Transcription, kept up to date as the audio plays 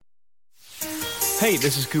Hey,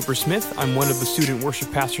 this is Cooper Smith. I'm one of the student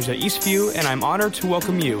worship pastors at Eastview, and I'm honored to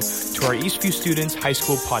welcome you to our Eastview Students High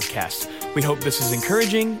School podcast. We hope this is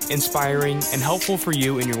encouraging, inspiring, and helpful for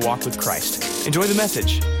you in your walk with Christ. Enjoy the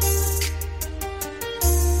message.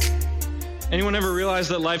 Anyone ever realize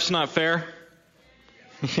that life's not fair?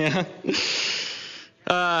 Yeah.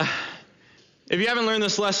 If you haven't learned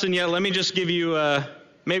this lesson yet, let me just give you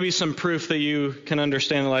maybe some proof that you can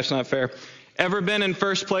understand that life's not fair. Ever been in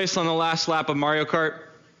first place on the last lap of Mario Kart?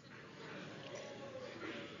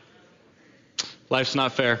 Life's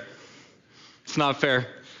not fair. It's not fair.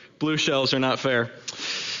 Blue shells are not fair.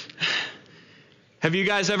 Have you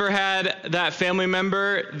guys ever had that family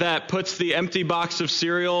member that puts the empty box of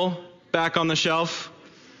cereal back on the shelf?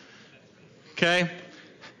 Okay?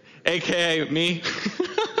 AKA me.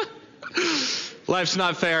 Life's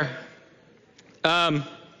not fair. Ever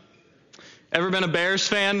been a Bears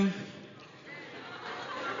fan?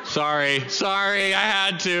 Sorry, I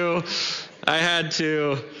had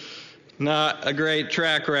to. Not a great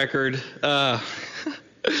track record.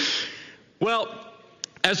 Well,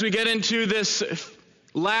 as we get into this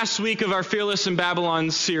last week of our Fearless in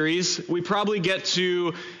Babylon series, we probably get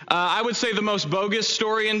to, I would say, the most bogus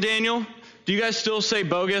story in Daniel. Do you guys still say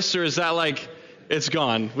bogus, or is that like, it's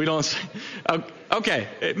gone? We don't say, okay,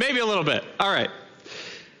 maybe a little bit. All right.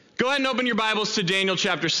 Go ahead and open your Bibles to Daniel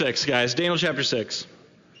chapter 6, guys. Daniel chapter 6.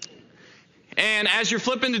 And as you're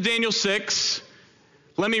flipping to Daniel 6,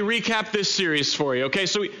 let me recap this series for you. Okay,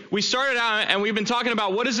 so we started out and we've been talking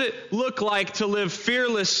about what does it look like to live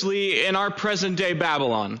fearlessly in our present day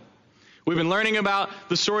Babylon. We've been learning about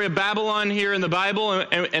the story of Babylon here in the Bible,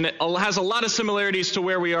 and it has a lot of similarities to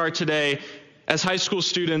where we are today as high school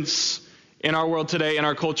students in our world today, in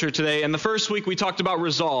our culture today. And the first week we talked about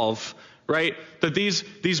resolve, right? That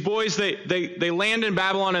these boys, they land in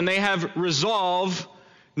Babylon and they have resolve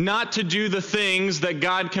not to do the things that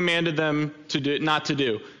God commanded them to do, not to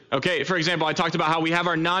do. Okay, for example, I talked about how we have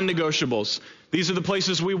our non-negotiables. These are the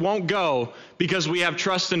places we won't go because we have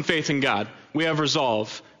trust and faith in God. We have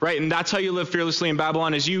resolve, right? And that's how you live fearlessly in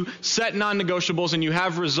Babylon, is you set non-negotiables and you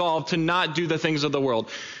have resolve to not do the things of the world.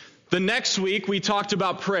 The next week, we talked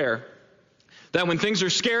about prayer. That when things are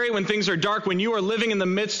scary, when things are dark, when you are living in the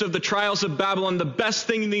midst of the trials of Babylon, the best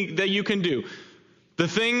thing that you can do, the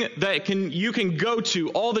thing that you can go to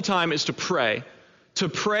all the time, is to pray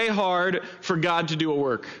hard for God to do a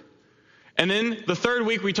work. And then the third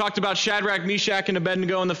week, we talked about Shadrach, Meshach, and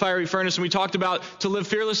Abednego in the fiery furnace, and we talked about to live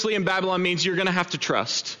fearlessly in Babylon means you're going to have to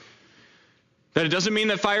trust. That it doesn't mean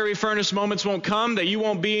that fiery furnace moments won't come, that you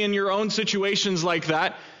won't be in your own situations like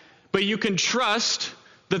that, but you can trust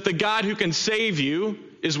that the God who can save you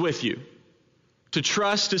is with you. To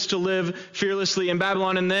trust is to live fearlessly in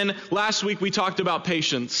Babylon. And then last week we talked about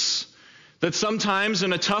patience. That sometimes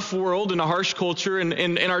in a tough world, in a harsh culture,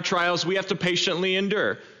 in our trials, we have to patiently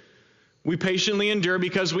endure. We patiently endure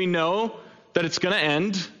because we know that it's going to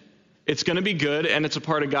end, it's going to be good, and it's a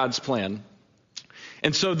part of God's plan.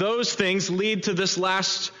 And so those things lead to this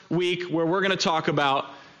last week where we're going to talk about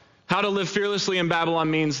how to live fearlessly in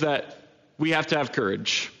Babylon means that we have to have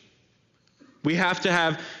courage. We have to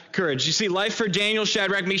have courage. You see, life for Daniel,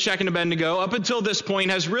 Shadrach, Meshach, and Abednego up until this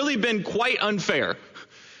point has really been quite unfair.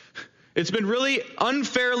 It's been really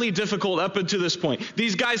unfairly difficult up until this point.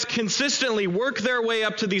 These guys consistently work their way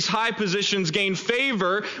up to these high positions, gain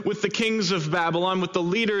favor with the kings of Babylon, with the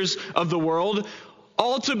leaders of the world,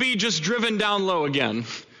 all to be just driven down low again.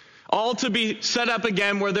 All to be set up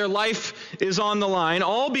again where their life is on the line,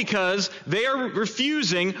 all because they are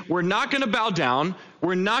refusing. We're not going to bow down.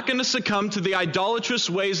 We're not going to succumb to the idolatrous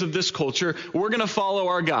ways of this culture. We're going to follow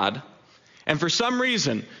our God. And for some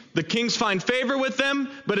reason, the kings find favor with them,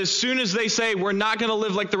 but as soon as they say, we're not going to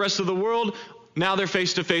live like the rest of the world, now they're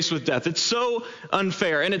face to face with death. It's so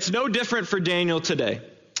unfair, and it's no different for Daniel today.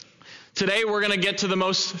 Today, we're going to get to the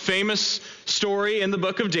most famous story in the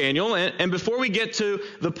book of Daniel. And before we get to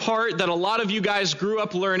the part that a lot of you guys grew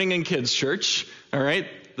up learning in kids' church, all right,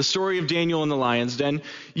 the story of Daniel in the lion's den,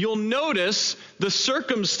 you'll notice the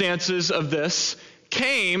circumstances of this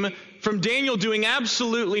came from Daniel doing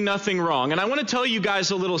absolutely nothing wrong. And I want to tell you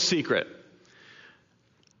guys a little secret.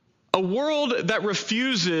 A world that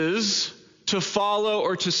refuses to follow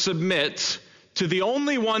or to submit to the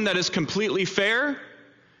only one that is completely fair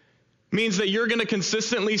means that you're going to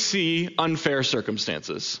consistently see unfair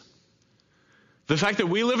circumstances. The fact that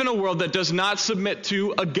we live in a world that does not submit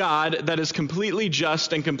to a God that is completely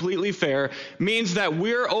just and completely fair means that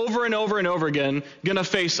we're over and over and over again going to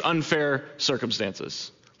face unfair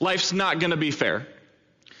circumstances. Life's not going to be fair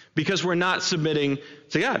because we're not submitting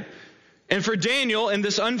to God. And for Daniel, in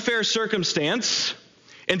this unfair circumstance,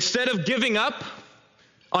 instead of giving up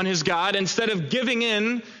on his God, instead of giving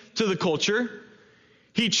in to the culture,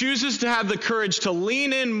 he chooses to have the courage to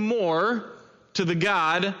lean in more to the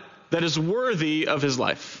God that is worthy of his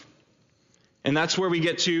life. And that's where we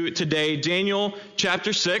get to today, Daniel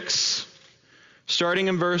chapter 6, starting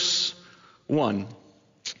in verse 1.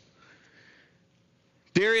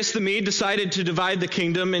 Darius the Mede decided to divide the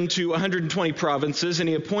kingdom into 120 provinces, and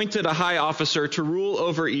he appointed a high officer to rule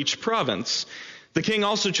over each province. The king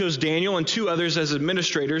also chose Daniel and 2 others as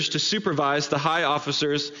administrators to supervise the high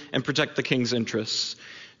officers and protect the king's interests.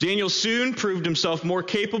 Daniel soon proved himself more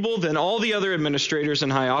capable than all the other administrators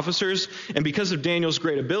and high officers, and because of Daniel's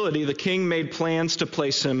great ability, the king made plans to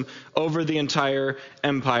place him over the entire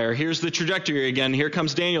empire. Here's the trajectory again. Here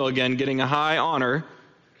comes Daniel again, getting a high honor.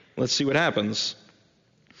 Let's see what happens.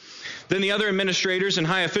 Then the other administrators and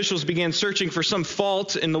high officials began searching for some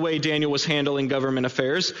fault in the way Daniel was handling government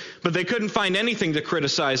affairs, but they couldn't find anything to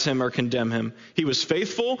criticize him or condemn him. He was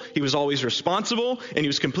faithful, he was always responsible, and he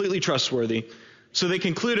was completely trustworthy. So they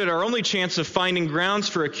concluded our only chance of finding grounds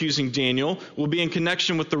for accusing Daniel will be in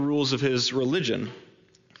connection with the rules of his religion.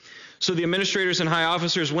 So the administrators and high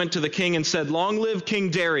officers went to the king and said, "Long live King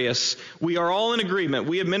Darius. We are all in agreement,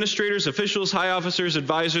 we administrators, officials, high officers,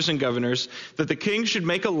 advisors, and governors, that the king should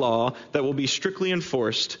make a law that will be strictly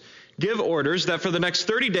enforced. Give orders that for the next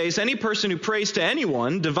 30 days, any person who prays to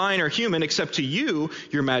anyone, divine or human, except to you,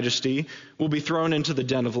 your majesty, will be thrown into the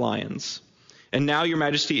den of lions. And now, your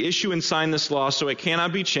majesty, issue and sign this law so it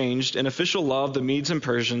cannot be changed, an official law of the Medes and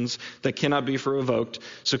Persians that cannot be revoked."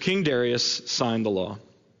 So King Darius signed the law.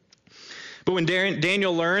 But when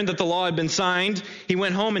Daniel learned that the law had been signed, he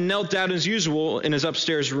went home and knelt down as usual in his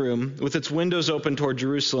upstairs room with its windows open toward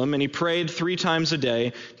Jerusalem, and he prayed 3 times a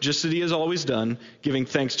day, just as he has always done, giving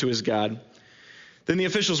thanks to his God. Then the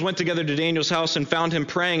officials went together to Daniel's house and found him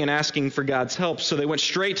praying and asking for God's help. So they went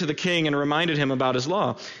straight to the king and reminded him about his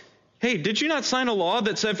law. "Hey, did you not sign a law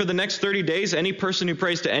that said for the next 30 days, any person who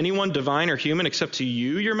prays to anyone, divine or human, except to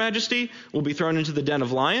you, your majesty, will be thrown into the den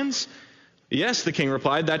of lions?" "Yes," the king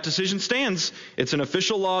replied, "that decision stands. It's an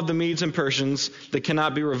official law of the Medes and Persians that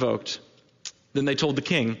cannot be revoked." Then they told the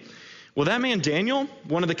king, "Well, that man Daniel,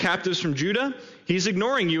 one of the captives from Judah, he's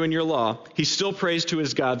ignoring you and your law. He still prays to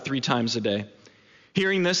his God 3 times a day."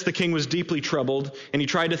 Hearing this, the king was deeply troubled, and he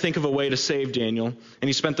tried to think of a way to save Daniel, and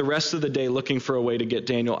he spent the rest of the day looking for a way to get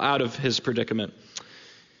Daniel out of his predicament.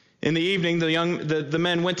 In the evening, the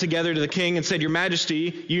men went together to the king and said, "Your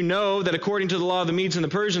majesty, you know that according to the law of the Medes and the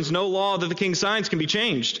Persians, no law that the king signs can be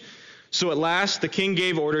changed." So at last the king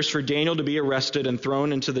gave orders for Daniel to be arrested and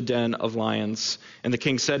thrown into the den of lions. And the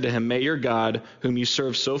king said to him, "May your God, whom you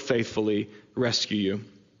serve so faithfully, rescue you."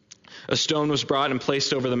 A stone was brought and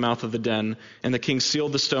placed over the mouth of the den, and the king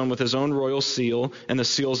sealed the stone with his own royal seal and the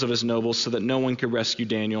seals of his nobles so that no one could rescue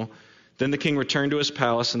Daniel. Then the king returned to his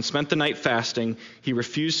palace and spent the night fasting. He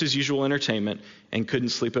refused his usual entertainment and couldn't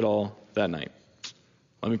sleep at all that night.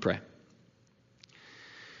 Let me pray.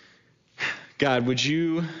 God, would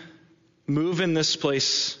you move in this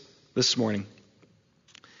place this morning?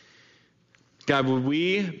 God, would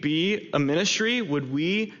we be a ministry? Would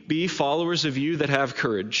we be followers of you that have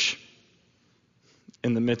courage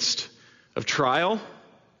in the midst of trial,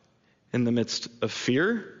 in the midst of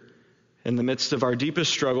fear, in the midst of our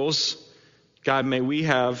deepest struggles? God, may we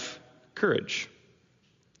have courage.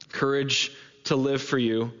 Courage to live for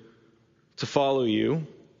you, to follow you,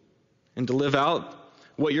 and to live out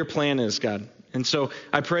what your plan is, God. And so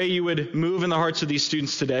I pray you would move in the hearts of these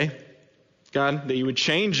students today, God, that you would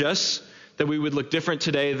change us, that we would look different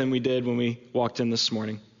today than we did when we walked in this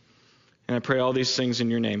morning. And I pray all these things in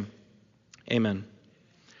your name. Amen.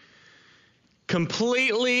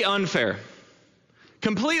 Completely unfair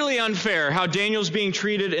how Daniel's being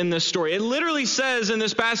treated in this story. It literally says in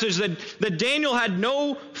this passage that Daniel had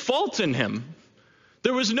no fault in him.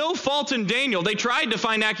 There was no fault in Daniel. They tried to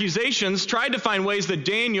find accusations, tried to find ways that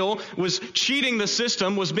Daniel was cheating the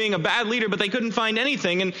system, was being a bad leader, but they couldn't find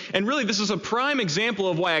anything. And really, this is a prime example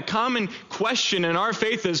of why a common question in our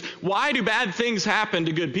faith is, why do bad things happen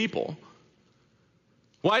to good people?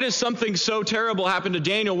 Why does something so terrible happen to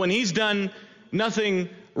Daniel when he's done nothing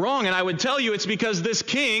wrong? And I would tell you it's because this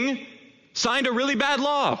king signed a really bad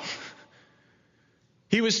law.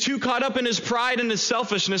 He was too caught up in his pride and his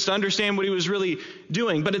selfishness to understand what he was really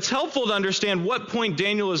doing. But it's helpful to understand what point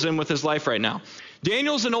Daniel is in with his life right now.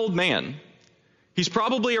 Daniel's an old man. He's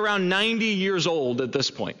probably around 90 years old at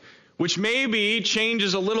this point, which maybe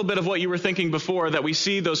changes a little bit of what you were thinking before, that we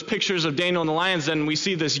see those pictures of Daniel in the lion's den and we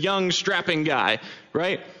see this young, strapping guy,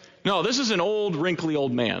 right? No, this is an old, wrinkly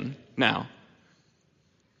old man now.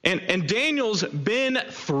 And Daniel's been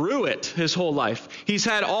through it his whole life. He's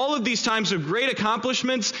had all of these times of great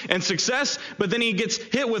accomplishments and success, but then he gets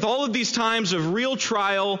hit with all of these times of real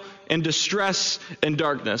trial and distress and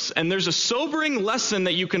darkness. And there's a sobering lesson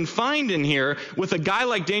that you can find in here with a guy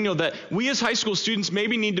like Daniel that we as high school students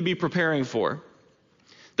maybe need to be preparing for,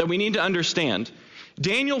 that we need to understand.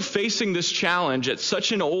 Daniel facing this challenge at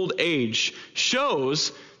such an old age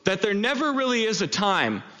shows that there never really is a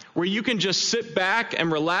time where you can just sit back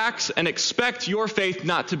and relax and expect your faith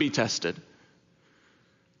not to be tested.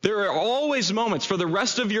 There are always moments for the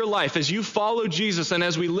rest of your life as you follow Jesus and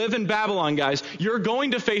as we live in Babylon, guys, you're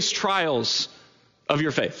going to face trials of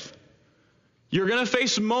your faith. You're going to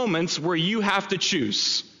face moments where you have to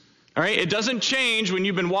choose. All right? It doesn't change when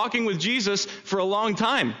you've been walking with Jesus for a long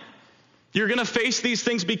time. You're going to face these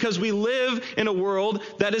things because we live in a world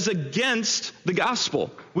that is against the gospel.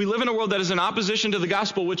 We live in a world that is in opposition to the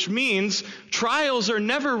gospel, which means trials are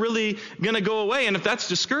never really going to go away. And if that's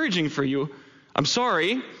discouraging for you, I'm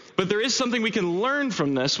sorry, but there is something we can learn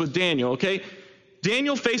from this with Daniel, okay?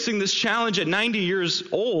 Daniel facing this challenge at 90 years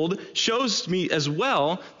old shows me as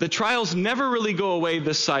well that trials never really go away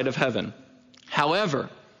this side of heaven. However,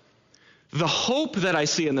 the hope that I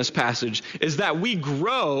see in this passage is that we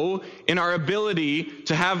grow in our ability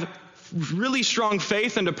to have really strong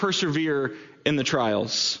faith and to persevere in the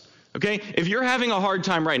trials. Okay? If you're having a hard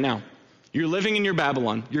time right now, you're living in your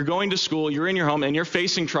Babylon, you're going to school, you're in your home, and you're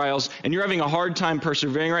facing trials, and you're having a hard time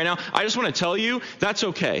persevering right now, I just want to tell you, that's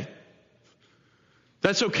okay.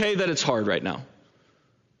 That's okay that it's hard right now.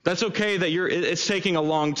 That's okay that it's taking a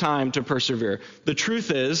long time to persevere. The truth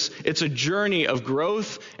is, it's a journey of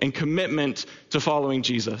growth and commitment to following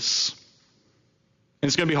Jesus. And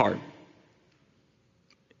it's going to be hard.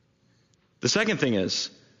 The second thing is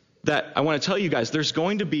that I want to tell you guys, there's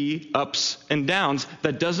going to be ups and downs.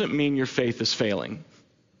 That doesn't mean your faith is failing.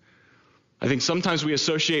 I think sometimes we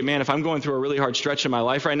associate, man, if I'm going through a really hard stretch in my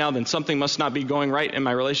life right now, then something must not be going right in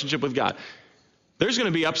my relationship with God. There's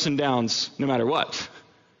going to be ups and downs no matter what.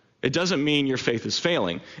 It doesn't mean your faith is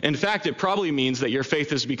failing. In fact, it probably means that your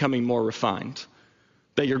faith is becoming more refined,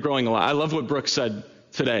 that you're growing a lot. I love what Brooke said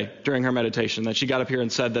today during her meditation, that she got up here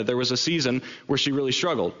and said that there was a season where she really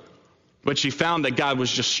struggled, but she found that God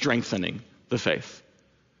was just strengthening the faith.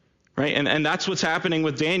 Right? And that's what's happening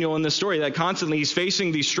with Daniel in this story, that constantly he's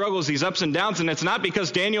facing these struggles, these ups and downs, and it's not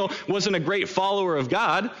because Daniel wasn't a great follower of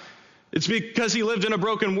God. It's because he lived in a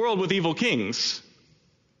broken world with evil kings.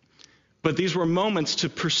 But these were moments to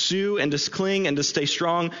pursue and to cling and to stay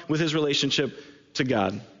strong with his relationship to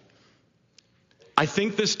God. I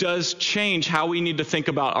think this does change how we need to think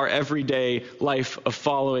about our everyday life of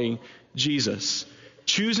following Jesus.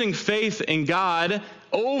 Choosing faith in God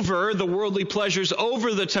over the worldly pleasures,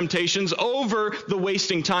 over the temptations, over the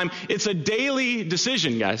wasting time. It's a daily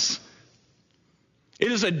decision, guys.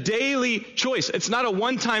 It is a daily choice. It's not a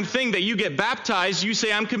one-time thing that you get baptized, you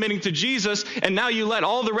say, I'm committing to Jesus, and now you let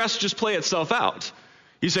all the rest just play itself out.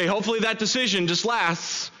 You say, hopefully that decision just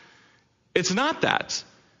lasts. It's not that.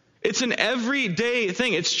 It's an everyday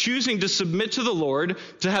thing. It's choosing to submit to the Lord,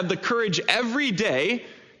 to have the courage every day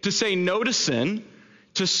to say no to sin,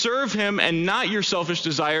 to serve him and not your selfish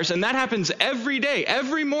desires. And that happens every day.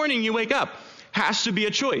 Every morning you wake up has to be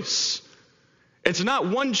a choice. It's not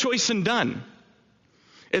one choice and done.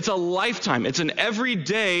 It's a lifetime. It's an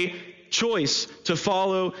everyday choice to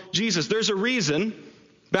follow Jesus. There's a reason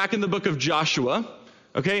back in the book of Joshua,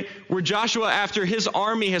 okay, where Joshua, after his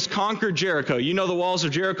army has conquered Jericho, you know the walls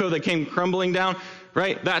of Jericho that came crumbling down,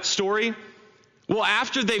 right? That story. Well,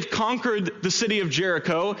 after they've conquered the city of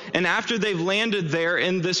Jericho and after they've landed there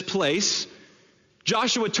in this place,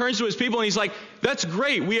 Joshua turns to his people and he's like, that's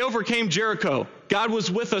great. We overcame Jericho. God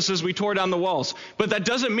was with us as we tore down the walls. But that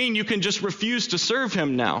doesn't mean you can just refuse to serve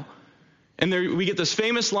him now. And there we get this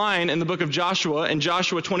famous line in the book of Joshua, in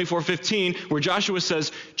Joshua 24:15, where Joshua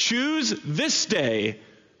says, choose this day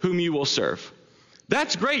whom you will serve.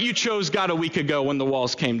 That's great you chose God a week ago when the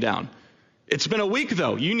walls came down. It's been a week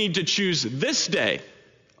though. You need to choose this day.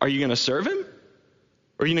 Are you going to serve him?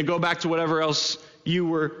 Or are you going to go back to whatever else you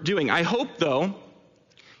were doing? I hope though,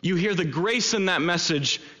 you hear the grace in that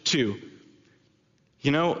message too. You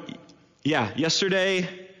know, yesterday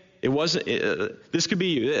it wasn't, this could be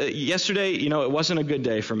you. Yesterday, it wasn't a good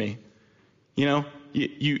day for me.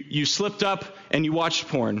 You slipped up and you watched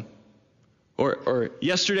porn. Or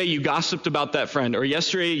yesterday you gossiped about that friend. Or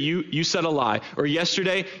yesterday you said a lie. Or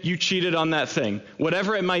yesterday you cheated on that thing.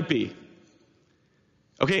 Whatever it might be.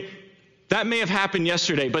 Okay, that may have happened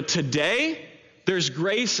yesterday, but today there's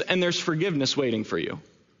grace and there's forgiveness waiting for you.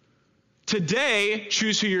 Today,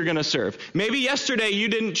 choose who you're going to serve. Maybe yesterday you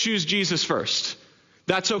didn't choose Jesus first.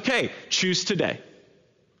 That's okay. Choose today.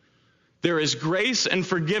 There is grace and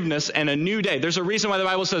forgiveness and a new day. There's a reason why the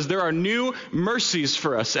Bible says there are new mercies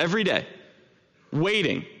for us every day,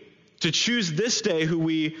 waiting to choose this day who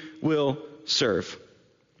we will serve.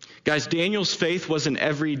 Guys, Daniel's faith was an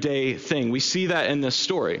everyday thing. We see that in this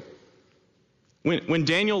story. When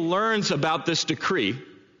Daniel learns about this decree,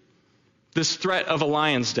 this threat of a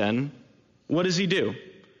lion's den, what does he do?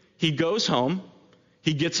 He goes home,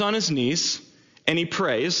 he gets on his knees, and he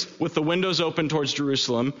prays with the windows open towards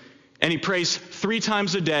Jerusalem, and he prays 3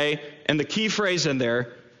 times a day, and the key phrase in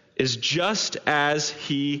there is just as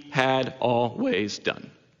he had always done.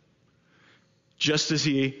 Just as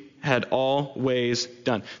he had always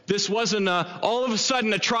done. This wasn't all of a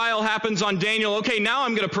sudden a trial happens on Daniel. Okay, now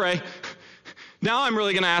I'm going to pray. Now I'm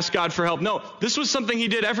really going to ask God for help. No, this was something he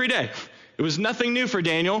did every day. It was nothing new for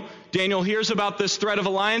Daniel. Daniel hears about this threat of a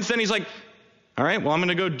lion's den. He's like, all right, well, I'm going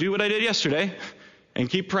to go do what I did yesterday and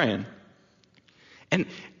keep praying. And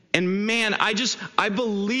man, I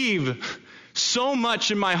believe so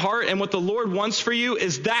much in my heart, and what the Lord wants for you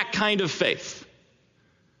is that kind of faith.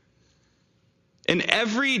 An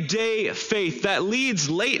everyday faith that leads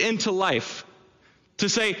late into life to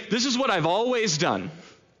say, this is what I've always done.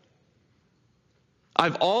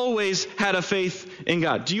 I've always had a faith in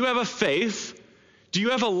God. Do you have a faith? Do you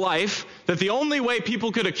have a life that the only way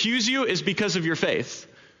people could accuse you is because of your faith?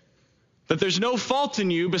 That there's no fault in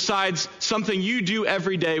you besides something you do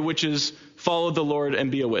every day, which is follow the Lord and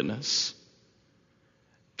be a witness.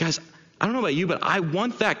 Guys, I don't know about you, but I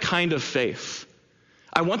want that kind of faith.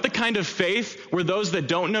 I want the kind of faith where those that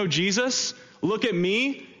don't know Jesus look at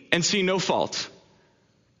me and see no fault.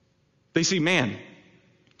 They see, man,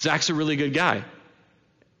 Zach's a really good guy.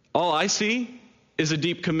 All I see is a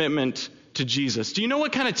deep commitment to Jesus. Do you know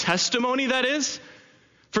what kind of testimony that is?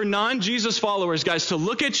 For non-Jesus followers, guys, to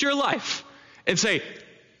look at your life and say,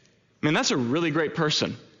 man, that's a really great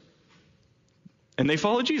person. And they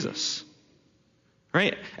follow Jesus.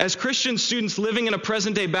 Right? As Christian students living in a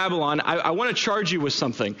present-day Babylon, I want to charge you with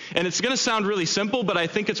something. And it's going to sound really simple, but I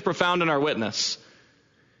think it's profound in our witness.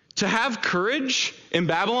 To have courage in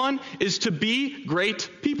Babylon is to be great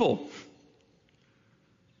people.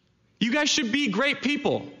 You guys should be great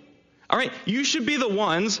people. All right? You should be the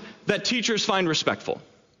ones that teachers find respectful.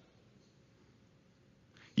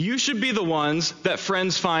 You should be the ones that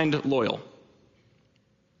friends find loyal.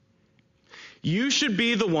 You should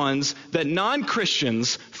be the ones that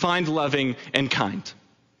non-Christians find loving and kind.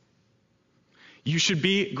 You should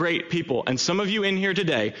be great people. And some of you in here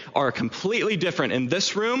today are completely different in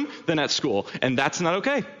this room than at school. And that's not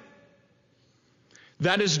okay.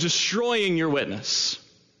 That is destroying your witness.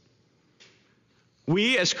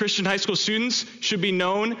 We, as Christian high school students, should be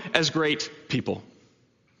known as great people.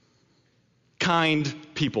 Kind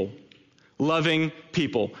people. Loving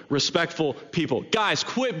people. Respectful people. Guys,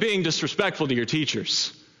 quit being disrespectful to your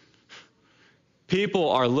teachers. People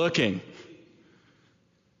are looking.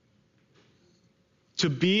 To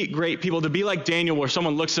be great people, to be like Daniel, where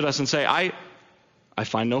someone looks at us and say, I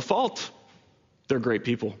find no fault. They're great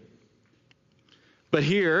people. But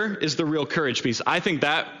here is the real courage piece. I think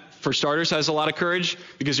that, for starters, has a lot of courage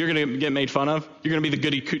because you're going to get made fun of. You're going to be the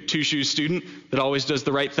goody two-shoes student that always does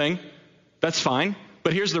the right thing. That's fine.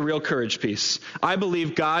 But here's the real courage piece. I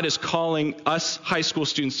believe God is calling us high school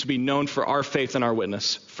students to be known for our faith and our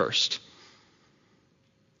witness first.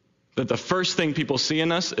 That the first thing people see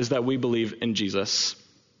in us is that we believe in Jesus.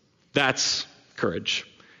 That's courage.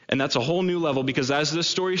 And that's a whole new level because as this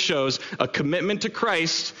story shows, a commitment to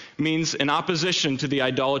Christ means an opposition to the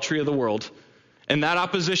idolatry of the world. And that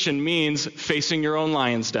opposition means facing your own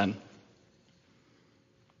lion's den.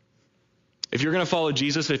 If you're going to follow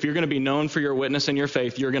Jesus, if you're going to be known for your witness and your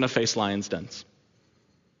faith, you're going to face lion's dens.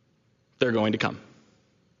 They're going to come.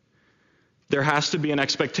 There has to be an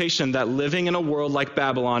expectation that living in a world like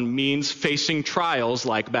Babylon means facing trials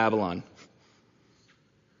like Babylon.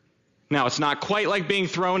 Now, it's not quite like being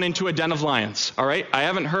thrown into a den of lions, all right? I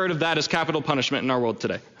haven't heard of that as capital punishment in our world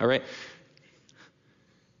today, all right?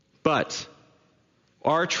 But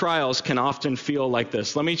our trials can often feel like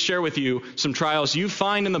this. Let me share with you some trials you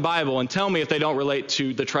find in the Bible and tell me if they don't relate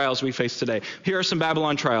to the trials we face today. Here are some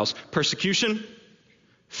Babylon trials: persecution,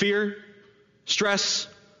 fear, stress,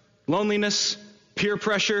 loneliness, peer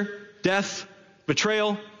pressure, death,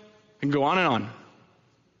 betrayal, and go on and on.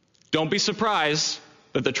 Don't be surprised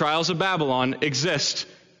that the trials of Babylon exist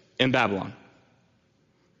in Babylon.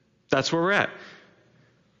 That's where we're at.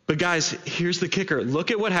 But guys, here's the kicker. Look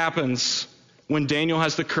at what happens when Daniel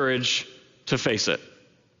has the courage to face it.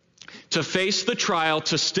 To face the trial,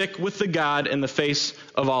 to stick with the God in the face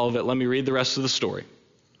of all of it. Let me read the rest of the story.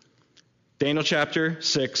 Daniel chapter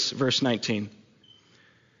 6, verse 19.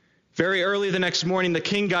 Very early the next morning, the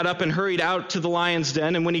king got up and hurried out to the lion's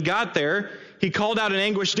den. And when he got there, he called out in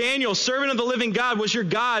anguish, "Daniel, servant of the living God, was your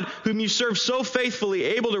God, whom you served so faithfully,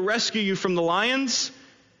 able to rescue you from the lions?"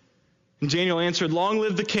 And Daniel answered, "Long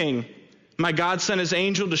live the king. My God sent his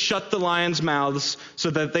angel to shut the lions' mouths so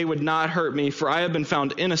that they would not hurt me, for I have been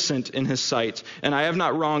found innocent in his sight, and I have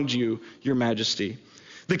not wronged you, your majesty."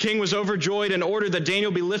 The king was overjoyed and ordered that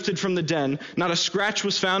Daniel be lifted from the den. Not a scratch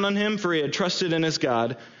was found on him, for he had trusted in his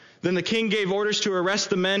God. Then the king gave orders to arrest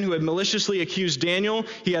the men who had maliciously accused Daniel.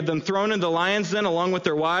 He had them thrown into the lions' den along with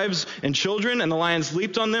their wives and children, and the lions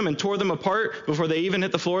leaped on them and tore them apart before they even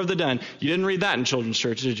hit the floor of the den. You didn't read that in children's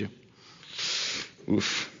church, did you?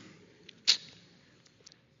 Oof.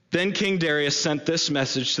 Then King Darius sent this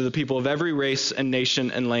message to the people of every race and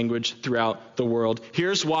nation and language throughout the world.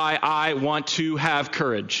 Here's why I want to have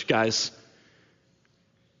courage, guys.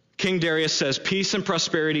 King Darius says, "Peace and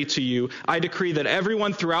prosperity to you. I decree that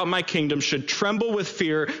everyone throughout my kingdom should tremble with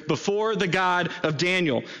fear before the God of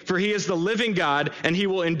Daniel. For he is the living God, and he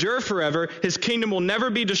will endure forever. His kingdom will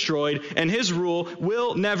never be destroyed, and his rule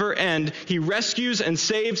will never end. He rescues and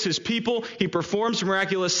saves his people. He performs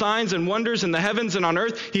miraculous signs and wonders in the heavens and on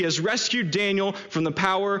earth. He has rescued Daniel from the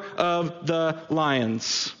power of the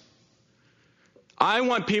lions." I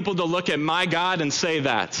want people to look at my God and say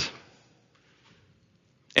that.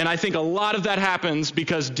 And I think a lot of that happens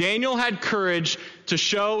because Daniel had courage to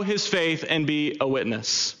show his faith and be a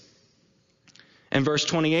witness. In verse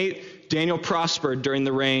 28, Daniel prospered during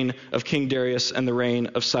the reign of King Darius and the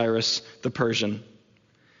reign of Cyrus the Persian.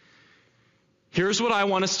 Here's what I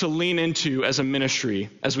want us to lean into as a ministry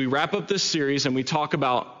as we wrap up this series and we talk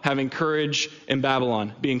about having courage in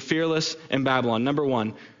Babylon, being fearless in Babylon. Number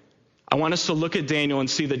one, I want us to look at Daniel and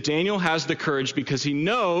see that Daniel has the courage because he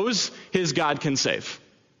knows his God can save.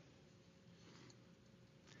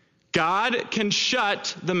 God can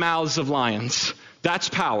shut the mouths of lions. That's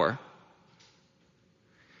power.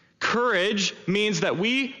 Courage means that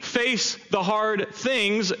we face the hard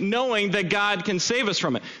things knowing that God can save us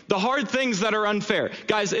from it. The hard things that are unfair.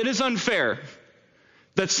 Guys, it is unfair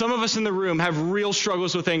that some of us in the room have real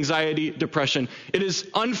struggles with anxiety, depression. It is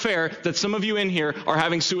unfair that some of you in here are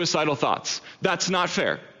having suicidal thoughts. That's not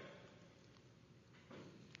fair.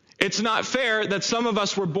 It's not fair that some of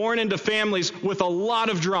us were born into families with a lot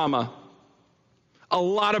of drama, a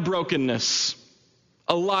lot of brokenness,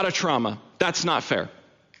 a lot of trauma. That's not fair.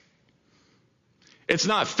 It's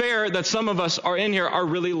not fair that some of us are in here are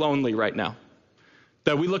really lonely right now.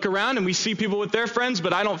 That we look around and we see people with their friends,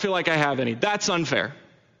 but I don't feel like I have any. That's unfair.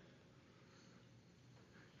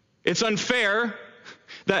 It's unfair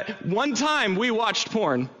that one time we watched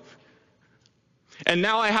porn, and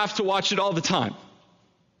now I have to watch it all the time.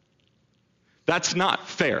 That's not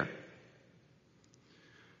fair.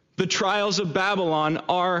 The trials of Babylon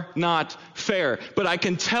are not fair. But I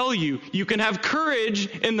can tell you, you can have courage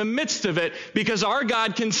in the midst of it because our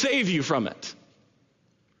God can save you from it.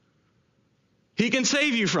 He can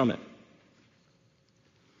save you from it.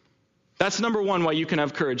 That's number one, why you can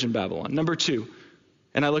have courage in Babylon. Number two,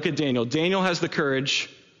 and I look at Daniel. Daniel has the courage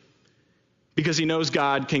because he knows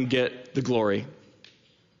God can get the glory.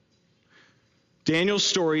 Daniel's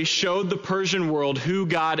story showed the Persian world who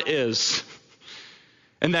God is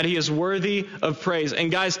and that he is worthy of praise.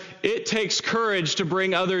 And guys, it takes courage to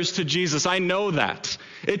bring others to Jesus. I know that.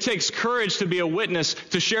 It takes courage to be a witness,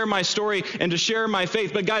 to share my story and to share my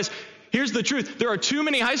faith. But guys, here's the truth. There are too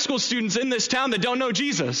many high school students in this town that don't know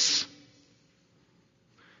Jesus.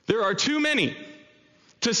 There are too many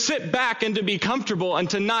to sit back and to be comfortable and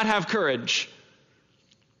to not have courage.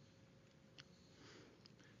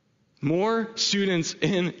 More students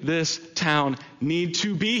in this town need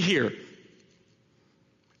to be here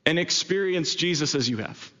and experience Jesus as you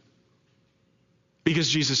have, because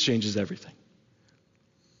Jesus changes everything.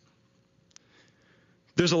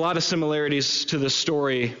 There's a lot of similarities to this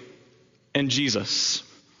story and Jesus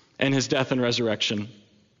and his death and resurrection.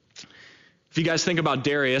 If you guys think about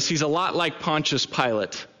Darius, he's a lot like Pontius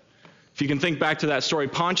Pilate. If you can think back to that story,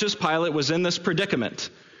 Pontius Pilate was in this predicament.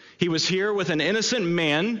 He was here with an innocent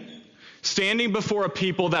man standing before a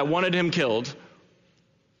people that wanted him killed.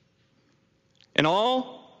 And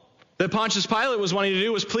all that Pontius Pilate was wanting to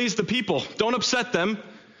do was please the people. Don't upset them.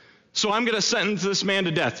 So I'm going to sentence this man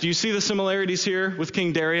to death. Do you see the similarities here with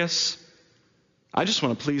King Darius? I just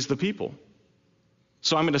want to please the people.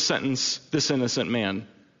 So I'm going to sentence this innocent man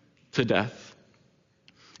to death.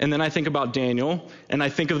 And then I think about Daniel, and I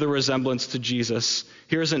think of the resemblance to Jesus.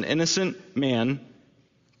 Here's an innocent man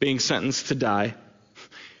being sentenced to die.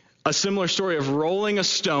 A similar story of rolling a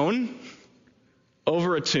stone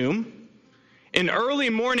over a tomb in early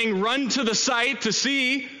morning run to the site to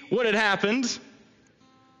see what had happened,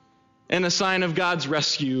 and a sign of God's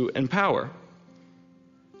rescue and power.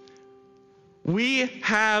 We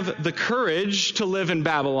have the courage to live in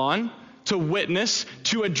Babylon, to witness,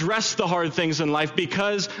 to address the hard things in life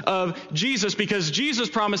because of Jesus, because Jesus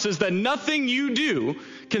promises that nothing you do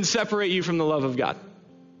can separate you from the love of God.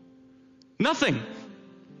 Nothing.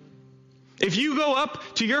 If you go up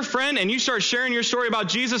to your friend and you start sharing your story about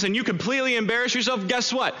Jesus and you completely embarrass yourself,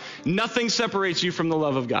 guess what? Nothing separates you from the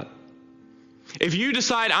love of God. If you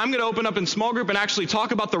decide, I'm going to open up in small group and actually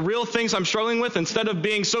talk about the real things I'm struggling with instead of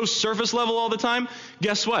being so surface level all the time,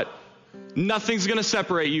 guess what? Nothing's going to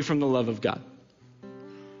separate you from the love of God.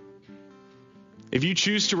 If you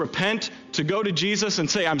choose to repent, to go to Jesus and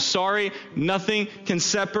say, I'm sorry, nothing can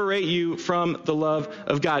separate you from the love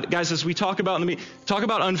of God. Guys, as we talk about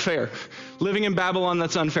unfair, living in Babylon,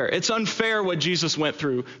 that's unfair. It's unfair what Jesus went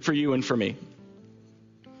through for you and for me.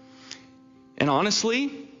 And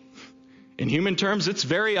honestly, in human terms, it's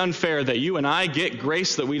very unfair that you and I get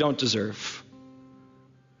grace that we don't deserve.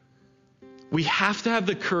 We have to have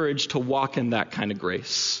the courage to walk in that kind of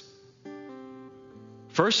grace.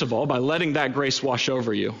 First of all, by letting that grace wash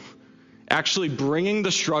over you, actually bringing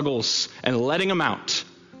the struggles and letting them out,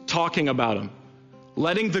 talking about them,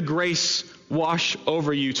 letting the grace wash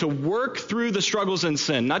over you, to work through the struggles and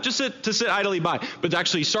sin, not just to sit idly by, but to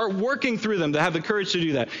actually start working through them, to have the courage to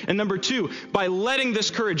do that. And number two, by letting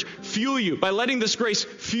this courage fuel you, by letting this grace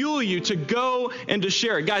fuel you to go and to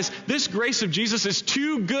share it. Guys, this grace of Jesus is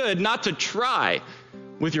too good not to try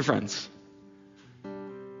with your friends.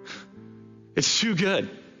 It's too good.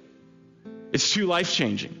 It's too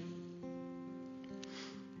life-changing.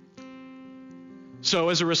 So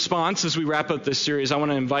as a response, as we wrap up this series, I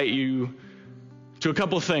want to invite you to a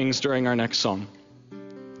couple things during our next song.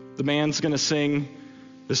 The band's going to sing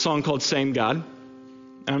this song called Same God.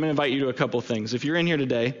 And I'm going to invite you to a couple things. If you're in here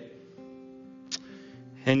today,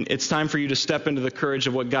 and it's time for you to step into the courage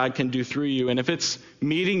of what God can do through you, and if it's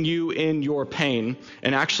meeting you in your pain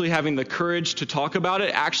and actually having the courage to talk about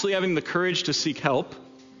it, actually having the courage to seek help,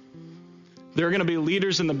 there are going to be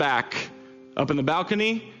leaders in the back, up in the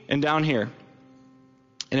balcony and down here.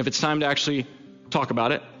 And if it's time to actually talk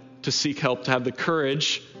about it, to seek help, to have the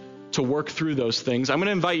courage to work through those things, I'm going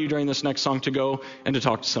to invite you during this next song to go and to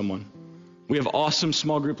talk to someone. We have awesome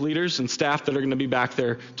small group leaders and staff that are going to be back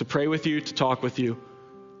there to pray with you, to talk with you.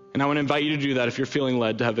 And I want to invite you to do that if you're feeling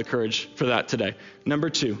led to have the courage for that today. Number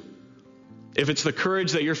two, if it's the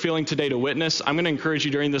courage that you're feeling today to witness, I'm going to encourage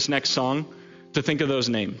you during this next song to think of those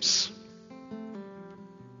names.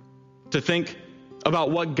 To think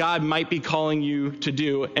about what God might be calling you to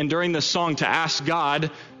do. And during this song, to ask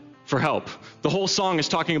God for help. The whole song is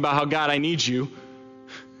talking about how, God, I need you.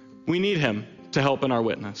 We need him to help in our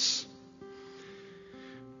witness.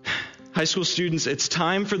 High school students, it's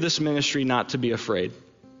time for this ministry not to be afraid.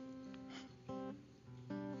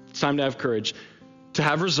 It's time to have courage, to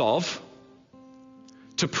have resolve,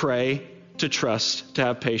 to pray, to trust, to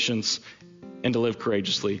have patience, and to live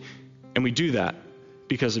courageously. And we do that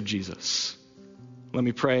because of Jesus. Let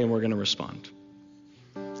me pray and we're going to respond.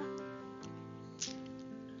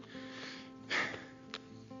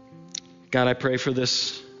 God, I pray for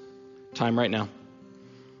this time right now.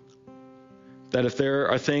 That if there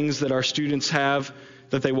are things that our students have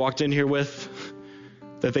that they walked in here with,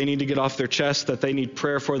 that they need to get off their chest, that they need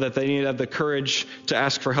prayer for, that they need to have the courage to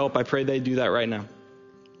ask for help, I pray they do that right now.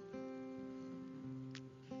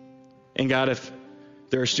 And God, if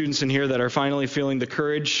there are students in here that are finally feeling the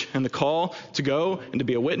courage and the call to go and to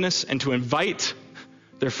be a witness and to invite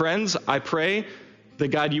their friends, I pray that,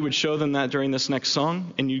 God, you would show them that during this next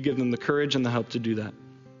song and you give them the courage and the help to do that.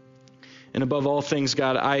 And above all things,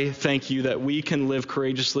 God, I thank you that we can live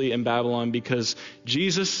courageously in Babylon because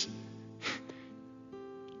Jesus,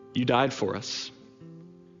 you died for us.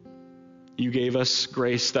 You gave us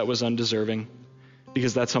grace that was undeserving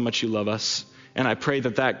because that's how much you love us. And I pray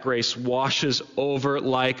that that grace washes over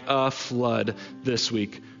like a flood this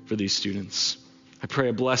week for these students. I pray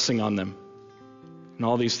a blessing on them and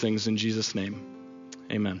all these things in Jesus' name.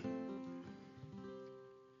 Amen.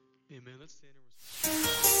 Amen. Let's stand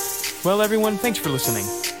and well, everyone, thanks for listening.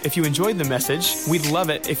 If you enjoyed the message, we'd love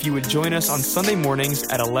it if you would join us on Sunday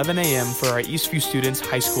mornings at 11 a.m. for our Eastview Students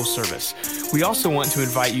High School service. We also want to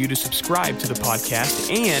invite you to subscribe to the podcast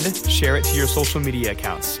and share it to your social media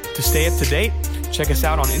accounts. To stay up to date, check us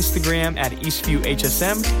out on Instagram at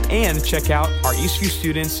EastviewHSM and check out our Eastview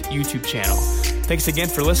Students YouTube channel. Thanks again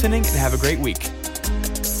for listening and have a great week.